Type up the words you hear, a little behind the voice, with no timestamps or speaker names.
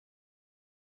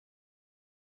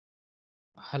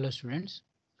Hello students,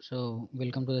 so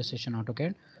welcome to the session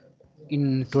AutoCAD.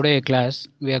 In today class,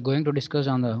 we are going to discuss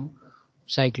on the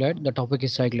cycloid. The topic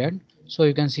is cycloid. So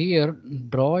you can see here,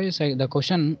 draw a the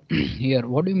question here.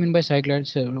 What do you mean by cycloid?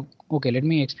 So, okay, let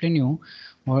me explain you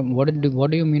what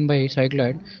do you mean by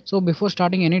cycloid. So before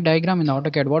starting any diagram in the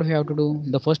AutoCAD, what we have to do?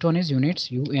 The first one is units,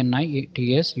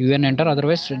 UNITS, UN enter.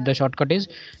 Otherwise, the shortcut is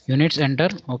units enter.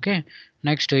 Okay.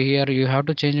 Next here you have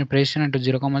to change the precision into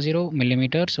 0,0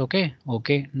 millimeters. Okay.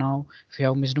 Now if you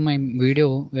have missed my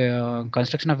video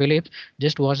construction of ellipse,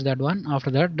 just watch that one.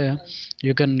 After that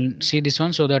you can see this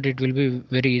one so that it will be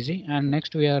very easy. And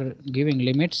next we are giving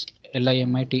limits,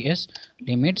 limits,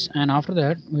 limits, and after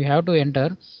that we have to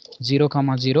enter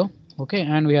 0,0. Okay,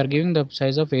 and we are giving the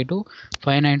size of a to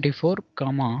 594,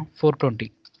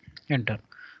 420. Enter.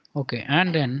 Okay,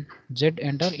 and then z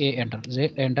enter, a enter,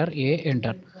 z enter, a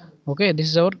enter. Okay, this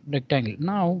is our rectangle.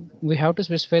 Now we have to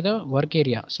specify the work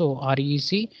area. So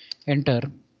rec enter.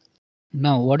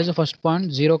 Now what is the first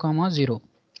point? 0,0.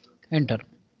 Enter.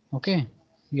 Okay,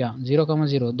 yeah,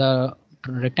 0,0. The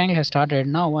rectangle has started.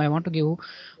 Now I want to give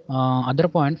other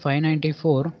point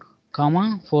 594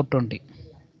 comma 420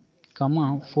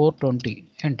 comma 420.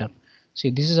 Enter.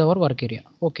 See, this is our work area.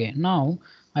 Okay, now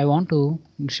I want to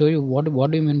show you what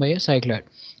do you mean by a cycloid.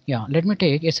 Yeah, let me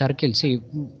take a circle. See,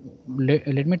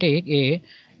 let me take a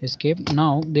escape.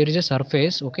 Now there is a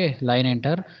surface. Okay, line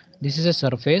enter. This is a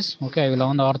surface. Okay, I will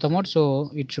on the ortho mode, so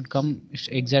it should come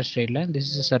exact straight line.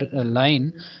 This is a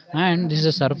line, and this is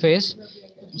a surface.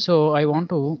 So I want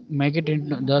to make it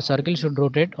into the circle should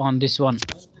rotate on this one.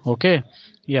 Okay,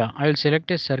 yeah, I will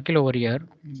select a circle over here.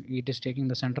 It is taking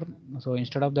the center, so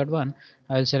instead of that one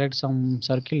I will select some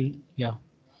circle. Yeah,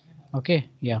 okay,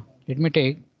 yeah, let me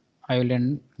take, I will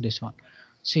end this one.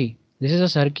 See, this is a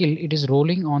circle. It is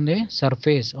rolling on the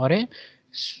surface or a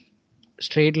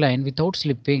straight line without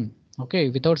slipping. Okay,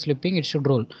 without slipping it should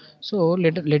roll. So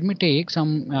let me take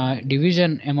some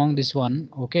division among this one.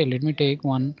 Okay, let me take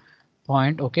one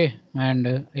point. Okay, and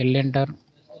L enter,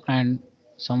 and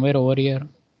somewhere over here,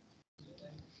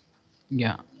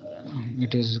 yeah,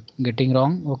 it is getting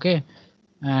wrong. Okay,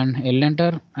 and L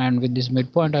enter, and with this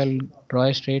midpoint I'll draw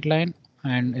a straight line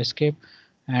and escape,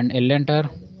 and L enter.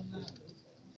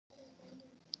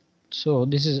 So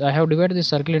this is, I have divided this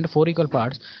circle into 4 equal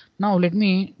parts. Now let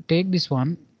me take this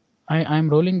one. I am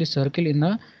rolling this circle in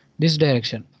the this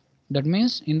direction. That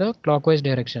means in the clockwise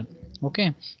direction.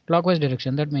 Okay, clockwise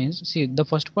direction. That means, see, the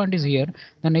first point is here.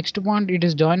 The next point it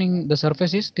is joining the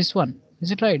surface is this one.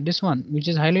 Is it right? This one which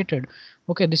is highlighted.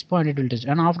 Okay, this point it will touch,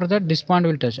 and after that this point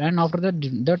will touch, and after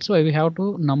that, that's why we have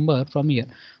to number from here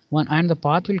one, and the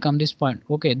path will come this point.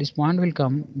 Okay, this point will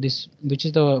come this, which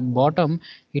is the bottom.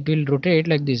 It will rotate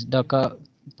like this. The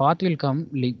path will come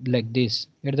like this.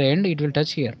 At the end it will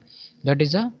touch here. That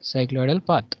is a cycloidal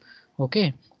path.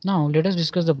 Okay, now let us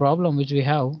discuss the problem which we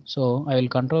have. So I will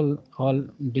control all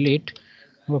delete.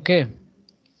 Okay,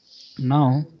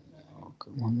 now,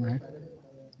 okay, 1 minute.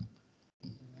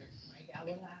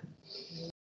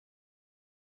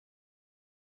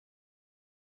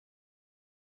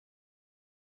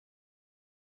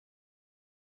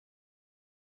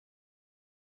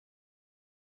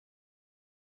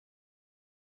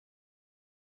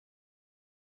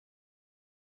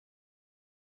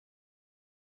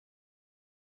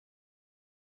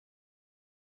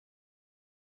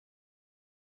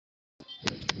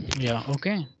 Yeah,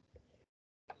 okay.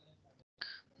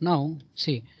 Now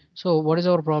see, so what is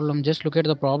our problem? Just look at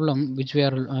the problem which we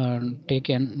are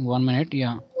taken. 1 minute.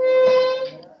 Yeah,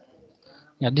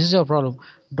 yeah, this is our problem.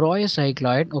 Draw a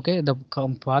cycloid. Okay, the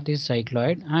path is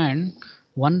cycloid, and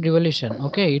one revolution.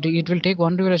 Okay, it will take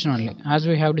one revolution only, as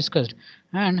we have discussed,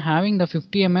 and having the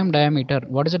 50 diameter.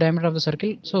 What is the diameter of the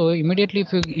circle? So immediately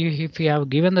if you have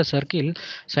given the circle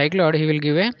cycloid, he will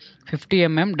give a 50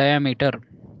 diameter.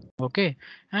 Okay,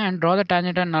 and draw the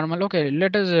tangent and normal. Okay,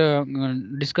 let us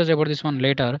discuss about this one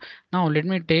later. Now let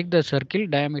me take the circle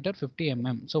diameter 50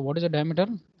 So what is the diameter?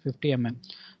 50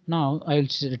 Now I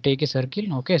will take a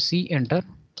circle. Okay, C enter,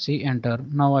 C enter.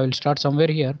 Now I will start somewhere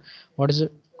here. What is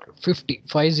it? 50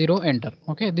 enter.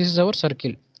 Okay, this is our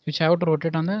circle which I have to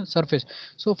rotate on the surface.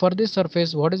 So for this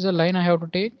surface, what is the line I have to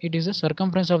take? It is the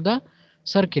circumference of the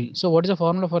circle. So what is the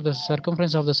formula for the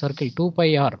circumference of the circle? 2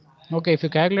 pi r. Okay, if you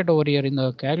calculate over here in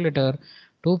the calculator,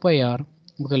 2 pi r.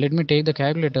 Okay, let me take the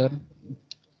calculator.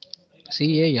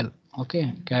 CAL.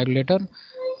 Okay, calculator.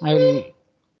 I will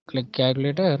click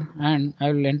calculator, and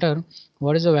I will enter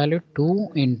what is the value.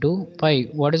 2 into pi.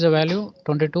 What is the value?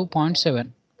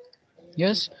 22.7.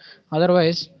 Yes,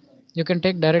 otherwise you can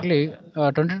take directly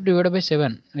 22 divided by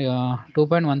 7,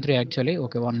 2.13 actually.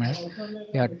 Okay, 1 minute.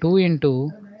 Yeah, 2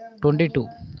 into 22,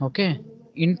 okay,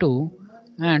 into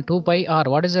and 2 pi r,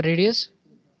 what is the radius,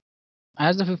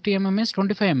 as the 50 mm is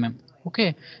 25 mm,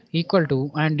 okay, equal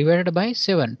to and divided by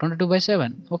 7, 22 by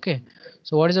 7, okay.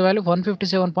 So what is the value,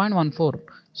 157.14.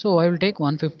 So I will take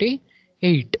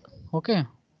 158, okay,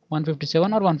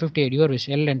 157 or 158, your wish.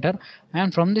 L enter,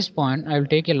 and from this point I will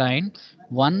take a line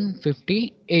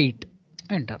 158,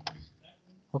 enter,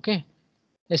 okay,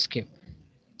 escape.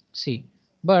 See,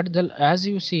 but the, as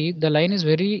you see, the line is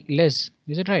very less,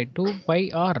 is it right, 2 pi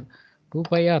r, 2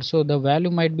 pi r, so the value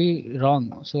might be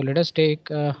wrong. So let us take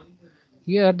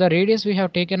here the radius we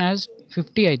have taken as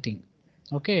 50, I think,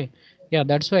 okay. Yeah,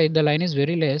 that's why the line is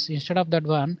very less. Instead of that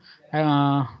one,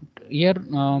 uh, here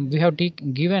we have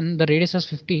given the radius as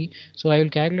 50, so I will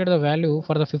calculate the value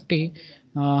for the 50,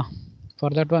 uh, for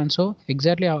that one. So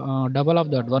exactly double of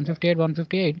that, 158,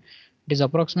 158, it is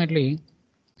approximately,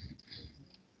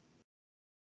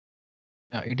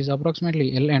 it is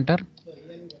approximately, L enter,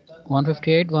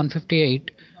 158,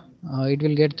 158, it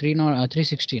will get 3 no,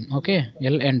 316, okay.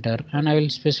 L enter, and I will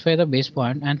specify the base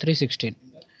point and 316,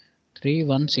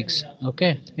 316,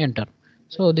 okay, enter.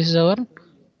 So this is our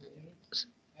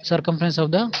circumference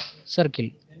of the circle.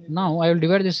 Now I will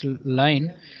divide this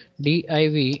line, div,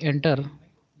 enter.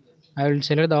 I will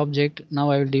select the object.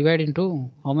 Now I will divide into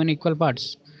how many equal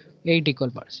parts, 8 equal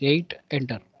parts, 8,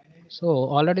 enter. So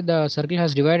already the circle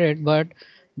has divided, but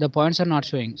the points are not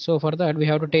showing. So for that we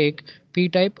have to take p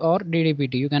type or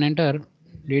ddpt. You can enter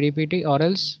ddpt or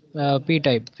else p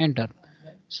type, enter.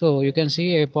 So you can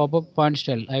see a pop-up point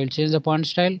style. I will change the point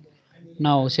style.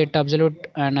 Now set absolute,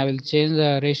 and I will change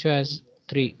the ratio as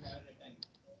 3,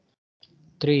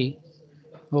 3,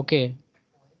 okay.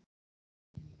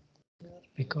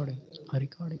 Recording,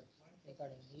 recording,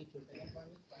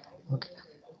 okay.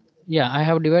 Yeah, I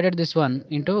have divided this one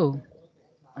into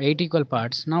 8 equal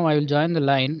parts. Now I will join the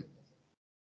line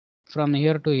from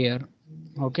here to here,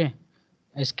 okay.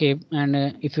 Escape, and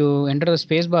if you enter the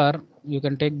space bar, you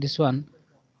can take this one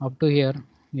up to here,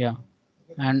 yeah,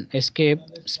 and escape,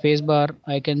 space bar.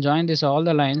 I can join this all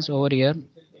the lines over here.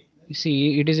 You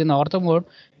see, it is in the ortho mode.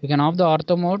 You can off the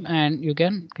ortho mode and you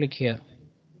can click here,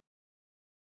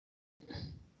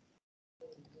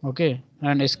 okay,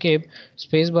 and escape,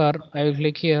 space bar. I will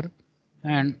click here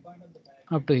and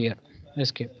up to here,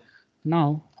 escape.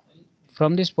 Now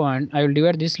from this point I will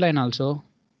divide this line also,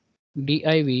 div,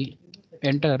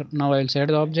 enter. Now I will set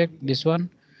the object, this one,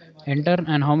 enter,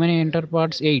 and how many enter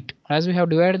parts, 8. As we have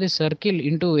divided this circle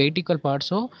into 8 equal parts,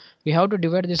 so we have to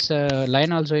divide this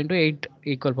line also into 8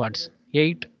 equal parts,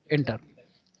 8, enter,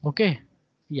 okay.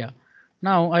 Yeah,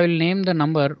 now I will name the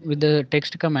number with the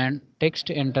text command,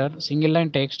 text, enter, single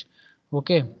line text,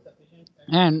 okay.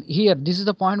 And here this is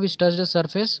the point which touch the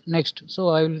surface next, so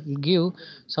I will give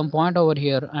some point over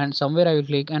here, and somewhere I will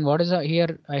click, and what is the,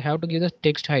 here I have to give the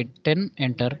text height 10,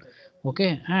 enter,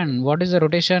 okay. And what is the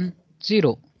rotation,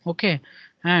 0, okay.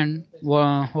 And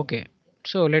okay,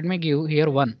 so let me give here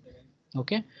 1,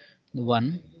 okay,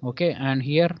 1, okay. And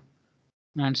here,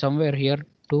 and somewhere here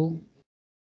 2,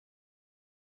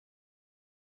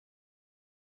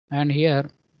 and here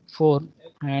 4,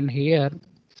 and here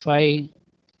 5,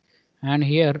 and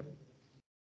here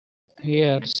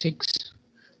 6,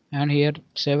 and here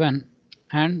 7,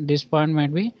 and this point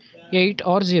might be 8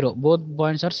 or 0, both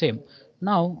points are same.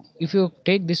 Now if you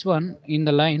take this one in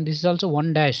the line, this is also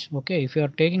 1 dash, okay. If you are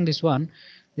taking this one,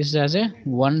 this is as a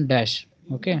 1 dash,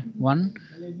 okay, 1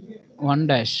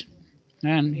 dash,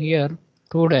 and here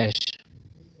 2 dash,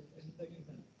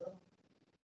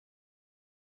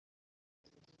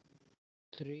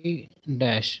 3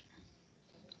 dash,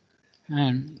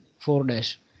 and 4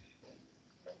 dash,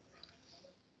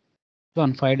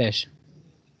 one 5 dash,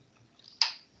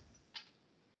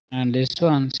 and this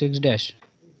one 6 dash,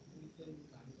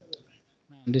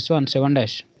 and this one 7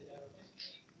 dash,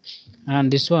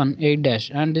 and this one 8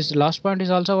 dash, and this last point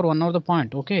is also our one of the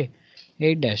point, okay,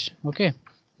 8 dash, okay.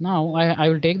 Now I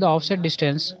will take the offset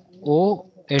distance O,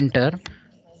 enter,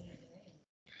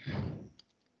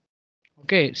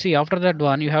 okay. See, after that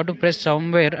one you have to press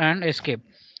somewhere and escape.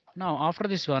 Now after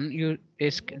this one you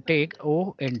take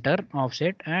O, enter,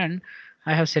 offset, and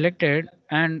I have selected,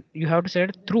 and you have to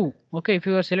select through, okay. If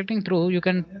you are selecting through, you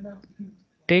can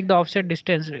take the offset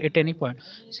distance at any point.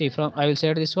 See, from I will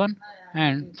select this one,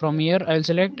 and from here I will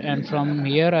select, and from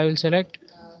here I will select,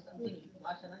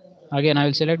 again I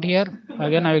will select here,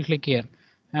 again I will click here,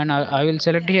 and I will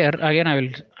select here, again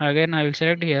I will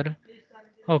select here,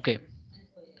 okay,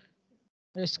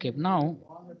 escape. Now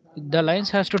the lines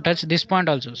has to touch this point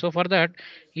also, so for that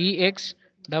ex,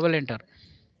 double enter,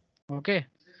 okay.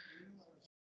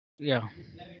 Yeah,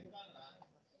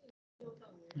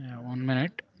 yeah, 1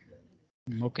 minute.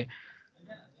 Okay,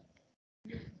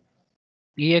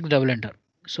 ex double enter.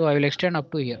 So I will extend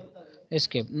up to here.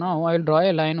 Escape. Now I will draw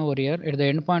a line over here at the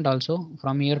end point also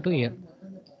from here to here.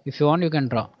 If you want, you can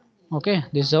draw. Okay,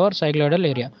 this is our cycloidal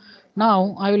area.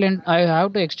 Now I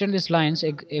have to extend these lines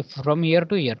from here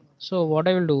to here. So what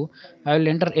I will do, I will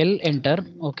enter.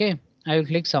 Okay, I will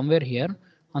click somewhere here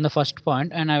on the first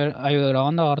point, and I will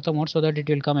on the ortho mode so that it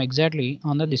will come exactly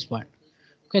on this point.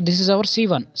 Okay, this is our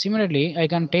C1. Similarly, I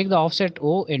can take the offset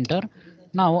O, enter.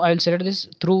 Now I will select this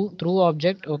through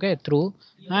object. Okay, through,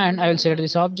 and I will select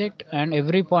this object, and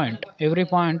every point I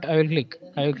will click.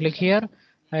 I will click here.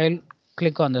 I will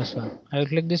click on this one. I will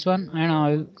click this one, and I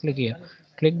will click here.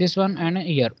 Click this one and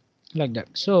here, like that.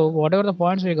 So whatever the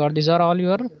points we got, these are all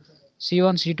your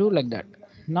C1, C2, like that.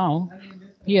 Now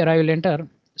here I will enter.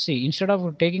 See, instead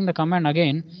of taking the command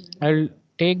again, I will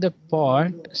take the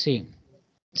point. See,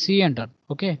 C, enter.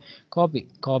 Okay,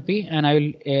 copy, and I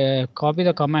will copy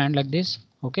the command like this.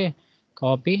 Okay,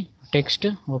 copy text.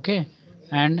 Okay,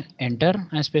 and enter,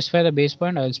 and specify the base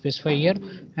point. I will specify here,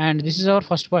 and this is our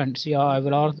first point. See, I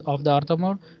will of the ortho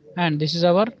mode, and this is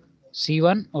our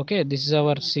C1. Okay, this is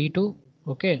our C2.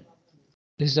 Okay,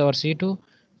 this is our C2,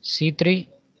 C3,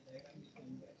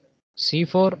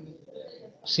 C4,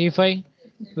 C5,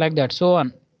 like that, so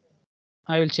on.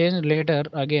 I will change later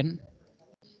again.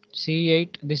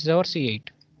 C8, this is our C8.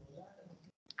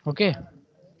 Okay,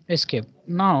 escape.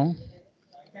 Now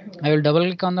I will double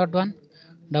click on that one,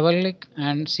 double click,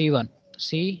 and C1,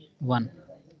 C1.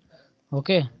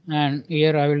 Okay, and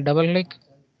here I will double click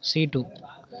C2,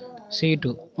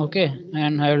 C2. Okay,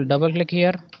 and I will double click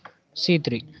here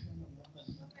C3,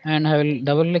 and I will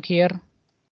double click here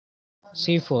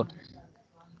C4,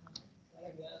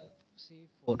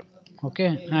 C4.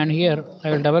 Okay, and here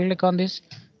I will double click on this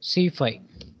C5,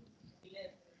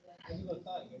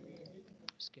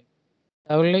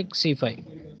 double click C5.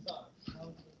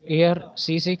 Here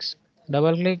C6,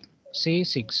 double click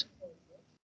C6.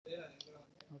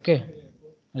 Okay,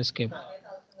 escape.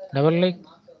 Double click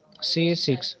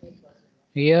C6.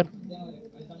 Here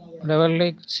double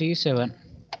click C7.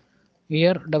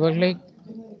 Here double click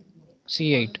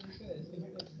C8.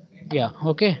 Yeah,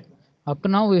 okay. Up to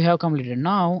now we have completed.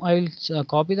 Now I will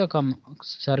copy the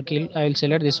circle. I will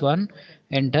select this one,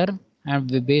 enter, and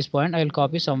the base point I will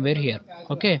copy somewhere here.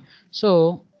 Okay,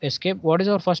 so escape. What is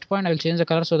our first point? I will change the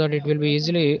color so that it will be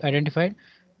easily identified.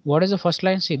 What is the first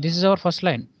line? See, this is our first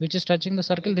line which is touching the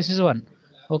circle. This is one.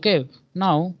 Okay,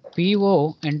 now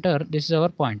PO, enter. This is our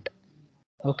point.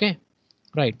 Okay,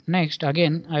 right. Next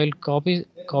again I will copy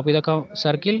the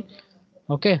circle.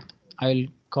 Okay, I will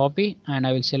copy, and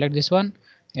I will select this one,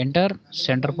 enter,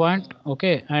 center point.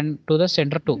 Okay, and to the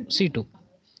center 2, C2.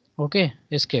 Okay,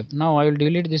 escape. Now I will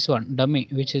delete this one, dummy,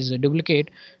 which is a duplicate.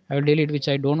 I will delete, which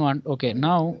I don't want. Okay,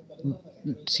 now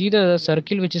see the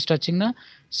circle which is touching the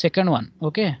second one.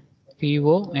 Okay,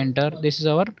 PO, enter. This is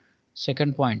our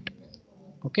second point.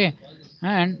 Okay,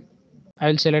 and I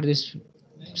will select this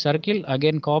circle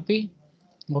again, copy.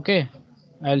 Okay,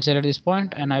 I will select this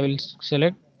point, and I will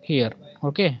select here.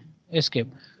 Okay, escape.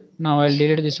 Now I'll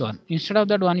delete this one. Instead of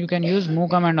that one, you can use move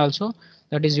command also.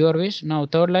 That is your wish. Now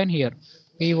third line here,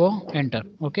 PO, enter.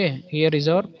 Okay, here is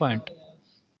our point.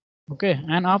 Okay,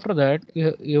 and after that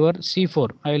your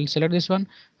C4, I will select this one.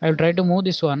 I will try to move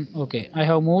this one. Okay, I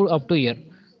have moved up to here.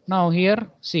 Now here,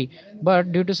 see,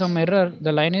 but due to some error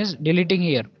the line is deleting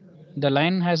here. The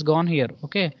line has gone here.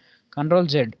 Okay, Control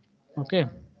Z. Okay,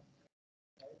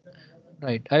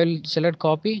 right. I will select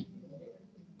copy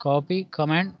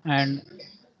command, and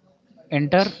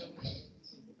enter,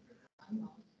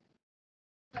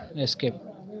 escape.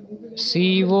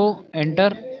 CO,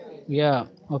 enter. Yeah,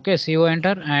 okay, CO,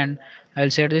 enter, and I'll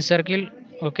set this circle.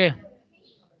 Okay,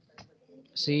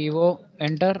 CO,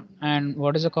 enter, and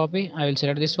what is the copy? I will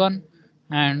select this one,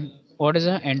 and what is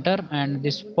the enter, and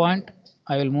this point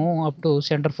I will move up to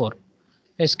center 4.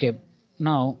 Escape.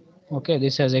 Now, okay,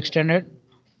 this has extended.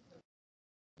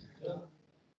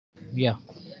 Yeah,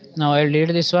 now I'll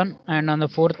delete this one, and on the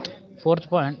fourth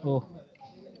point, oh,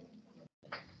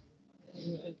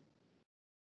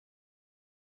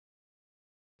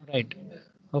 right.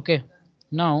 Okay,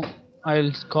 now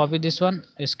I'll copy this one,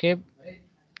 escape.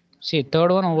 See,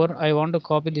 third one over, I want to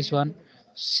copy this one.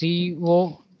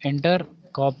 CO, enter,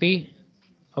 copy.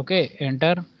 Okay,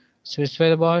 enter. Specify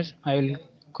the box. I will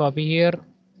copy here.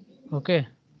 Okay.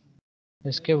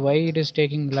 Escape. Why it is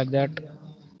taking like that?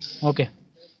 Okay.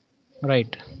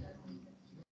 Right.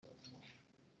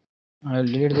 I will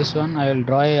delete this one. I will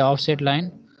draw a offset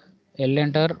line. L,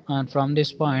 enter, and from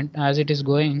this point, as it is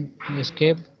going,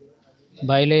 escape,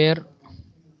 by layer.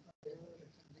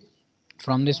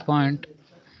 From this point,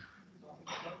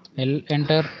 L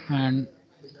enter and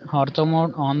ortho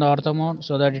mode, on the ortho mode,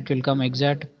 so that it will come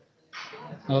exact.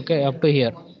 Okay, up to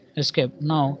here. Escape.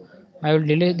 Now I will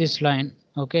delete this line.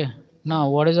 Okay, now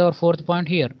what is our fourth point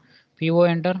here? PO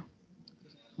enter,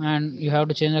 and you have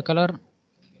to change the color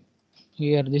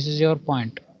here. This is your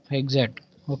point exact.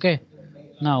 Okay,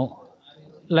 now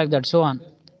like that, so on.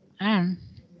 And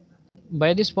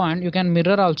by this point you can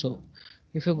mirror also.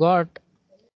 If you got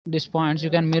these points, you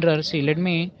can mirror. See, let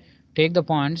me take the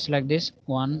points like this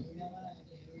one.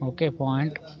 Okay,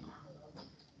 point,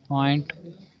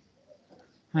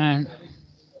 and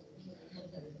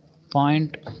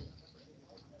point,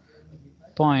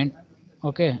 point.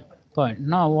 Okay, point.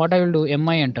 Now what I will do,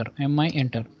 mi enter, mi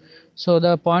enter. So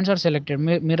the points are selected.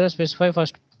 Mirror specify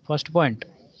first point.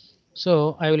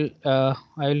 So I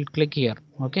will click here.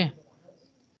 Okay,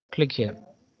 click here.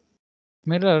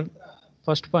 Mirror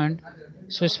first point,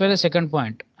 specify the second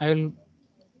point. I will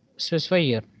specify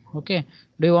here. Okay,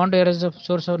 do you want to erase the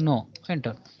source or no?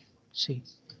 Enter. See,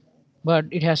 but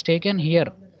it has taken here.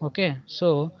 Okay,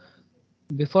 so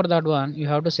before that one you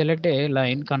have to select a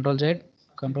line, control Z,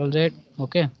 control Z.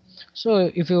 Okay,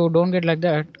 so if you don't get like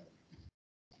that,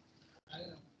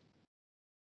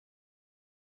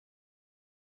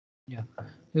 yeah,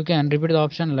 you can repeat the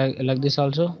option like this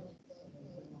also.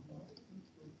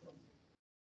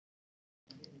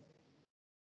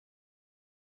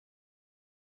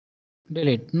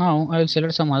 Delete. Now I will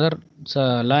select some other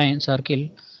line, circle.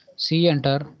 C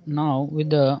enter. Now with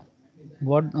the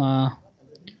what,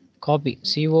 copy,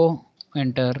 co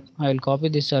enter. I will copy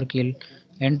this circle,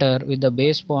 enter with the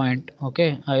base point.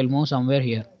 Okay, I will move somewhere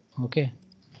here. Okay,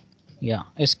 yeah,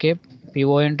 escape,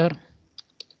 po enter.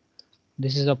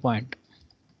 This is the point.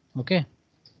 Okay,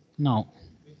 now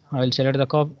I will select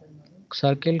the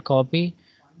circle, copy,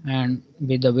 and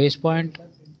with the base point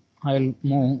I will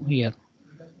move here.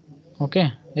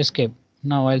 Okay, escape.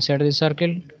 Now I'll set the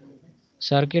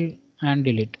circle and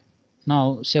delete.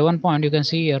 Now 7 point, you can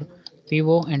see here,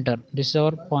 po enter. This is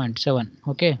our point 7.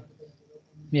 Okay,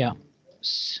 yeah,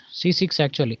 C6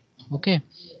 actually. Okay,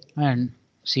 and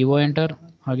co enter,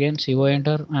 again co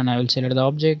enter, and I will select the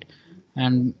object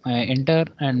and enter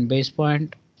and base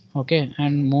point. Okay,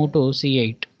 and move to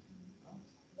C8,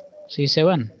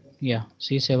 C7. Yeah,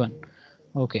 C7.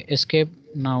 Okay, escape.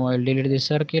 Now I'll delete this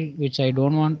circle which I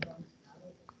don't want.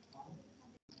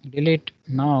 Delete.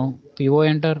 Now po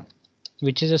enter,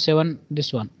 which is a 7,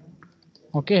 this one.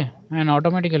 Okay, and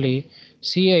automatically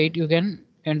C8 you can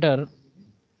enter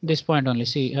this point only.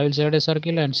 See, I will set a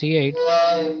circle and C8,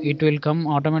 it will come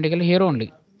automatically here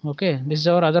only. Okay, this is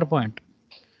our other point.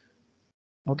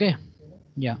 Okay,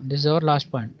 yeah, this is our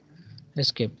last point.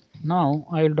 Escape. Now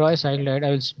I will draw a cycloid.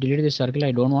 I will delete this circle,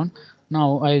 I don't want.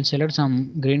 Now I will select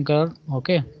some green color.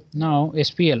 Okay, now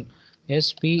SPL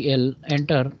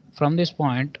enter from this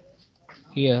point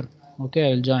here. Okay,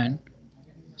 I will join.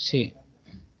 See,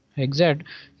 exact.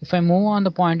 If I move on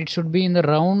the point, it should be in the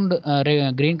round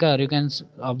green color, you can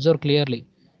observe clearly.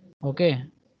 Okay,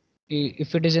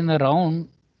 if it is in the round,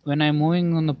 when I'm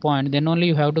moving on the point, then only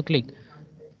you have to click.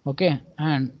 Okay,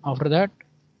 and after that,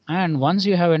 and once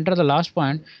you have entered the last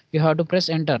point, you have to press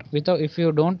enter. Without, if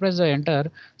you don't press the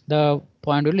enter, the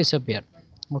point will disappear.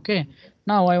 Okay,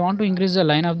 now I want to increase the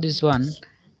line of this one,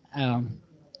 um,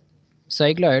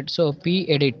 cycloid. So p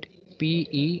edit,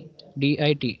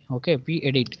 p-e-d-i-t. Okay, p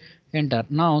edit, enter.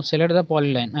 Now select the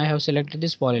polyline. I have selected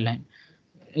this polyline.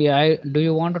 Yeah, do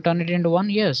you want to turn it into one?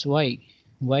 Yes. Y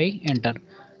enter.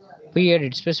 P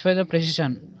edit, specify the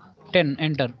precision 10,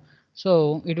 enter.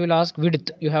 So it will ask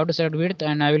width, you have to set width,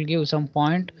 and I will give some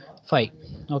 0.5.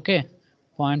 Okay,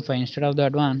 0.5 instead of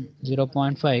that one,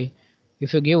 0.5.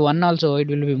 If you give 1 also, it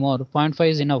will be more. 0.5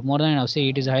 is enough, more than enough. See,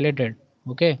 it is highlighted.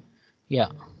 Okay, yeah,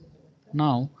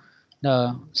 now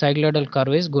the cycloidal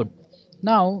curve is good.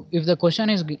 Now if the question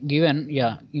is given,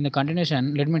 yeah, in the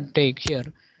continuation, let me take here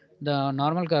the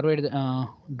normal curve.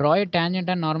 Draw a tangent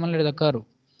and normal at the curve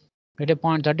at a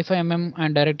point 35 mm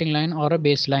and directing line or a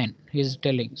base line, he is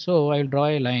telling. So I will draw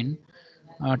a line,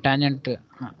 tangent.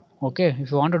 Okay, if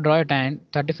you want to draw a tangent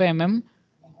 35 mm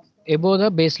above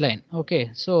the baseline. Okay,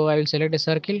 so I will select a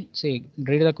circle. See,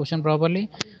 read the question properly.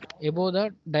 Above the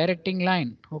directing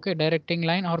line. Okay, directing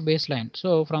line or baseline.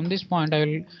 So from this point, I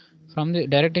will, from the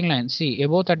directing line, see,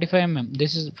 above 35 mm.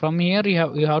 This is from here,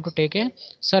 you have to take a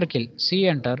circle. C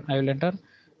enter, I will enter.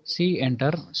 C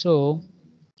enter. So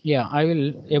yeah, I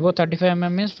will, above 35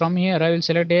 mm is from here, I will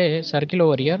select a circle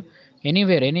over here,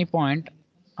 anywhere, any point,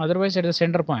 otherwise at the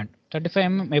center point 35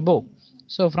 mm above.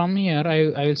 So from here,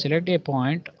 I will select a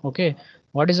point. Okay,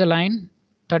 what is the line?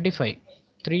 35,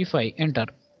 35, enter.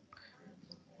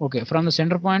 Okay, from the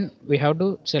center point we have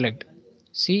to select.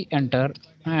 C enter,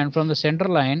 and from the center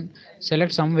line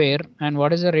select somewhere, and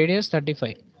what is the radius?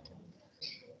 35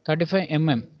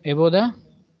 mm above the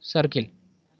circle.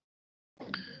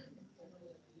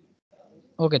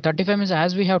 Okay, 35 means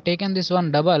as we have taken this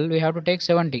one double, we have to take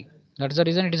 70. That's the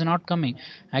reason it is not coming.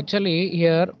 Actually,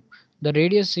 here the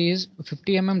radius is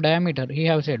 50 diameter, he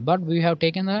have said, but we have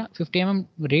taken the 50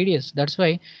 radius. That's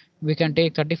why we can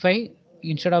take 35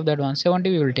 instead of that one. 70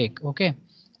 we will take. Okay,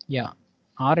 yeah.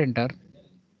 R enter,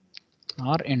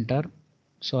 R enter,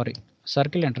 sorry,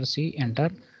 circle enter, C enter,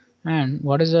 and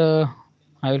what is the?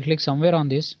 I will click somewhere on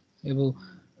this.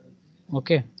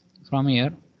 Okay, from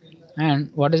here,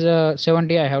 and what is the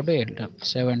 70? I have to enter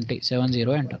 70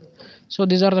 enter. So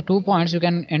these are the 2 points you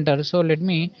can enter. So let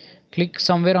me click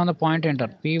somewhere on the point, enter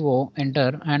PO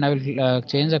enter, and I will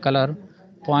change the color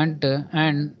point,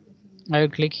 and I will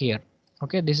click here.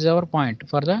 Okay, this is our point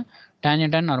for the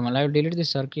tangent and normal. I will delete this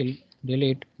circle,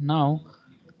 delete. Now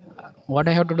what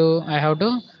I have to do, I have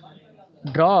to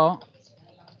draw,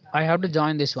 I have to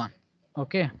join this one.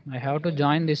 Okay, I have to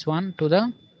join this one to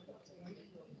the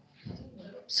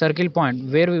circle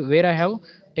point where I have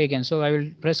taken. So I will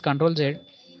press Ctrl Z.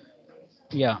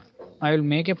 Yeah, I will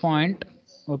make a point.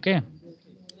 Okay,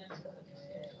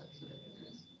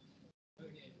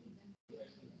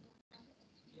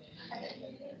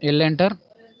 L enter.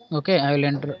 Okay, I will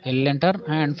enter L enter,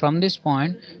 and from this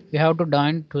point we have to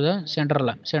join to the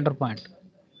center point.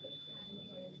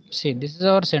 See, this is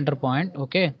our center point.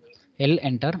 Okay, L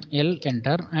enter, L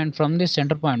enter, and from this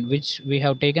center point which we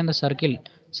have taken the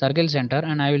circle center,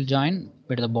 and I will join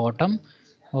with the bottom.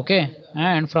 Okay,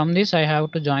 and from this I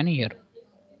have to join here.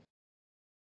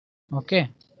 Okay,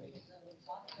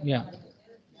 yeah.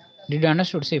 Did you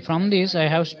understood? See, from this I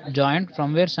have joined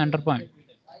from where center point.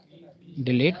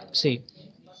 Delete. See,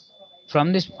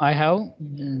 from this I have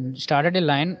started a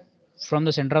line from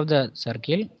the center of the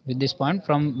circle with this point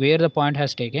from where the point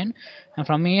has taken, and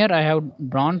from here I have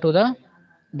drawn to the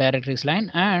directrix line,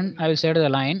 and I will set the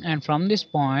line, and from this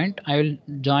point I will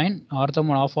join ortho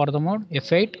mode, off ortho mode,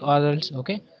 F8 or else.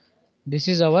 Okay, this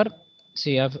is our,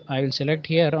 see, I will select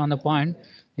here on the point,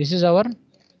 this is our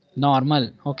normal.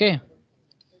 Okay,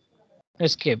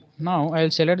 escape. Now I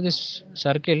will select this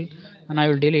circle, and I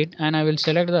will delete, and I will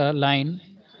select the line.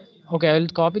 Okay, I will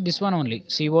copy this one only.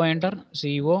 CO enter,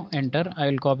 CO enter, I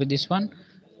will copy this one,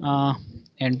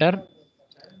 enter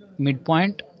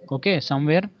midpoint. Okay,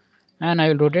 somewhere, and I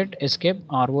will rotate, escape,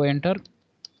 RO enter,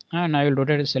 and I will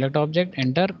rotate select object,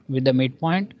 enter with the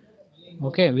midpoint.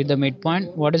 Okay, with the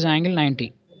midpoint, what is the angle?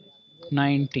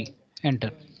 90,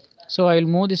 enter. So I will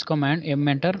move this command, M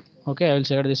enter. Okay, I will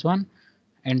select this one,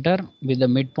 enter with the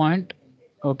midpoint.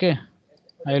 Okay,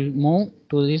 I will move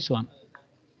to this one.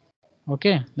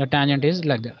 Okay, the tangent is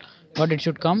like that, but it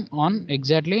should come on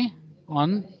exactly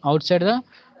on outside the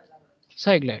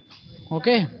cycloid.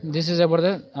 Okay, this is about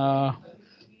the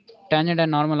tangent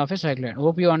and normal of a cycloid.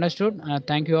 Hope you understood.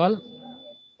 Thank you all.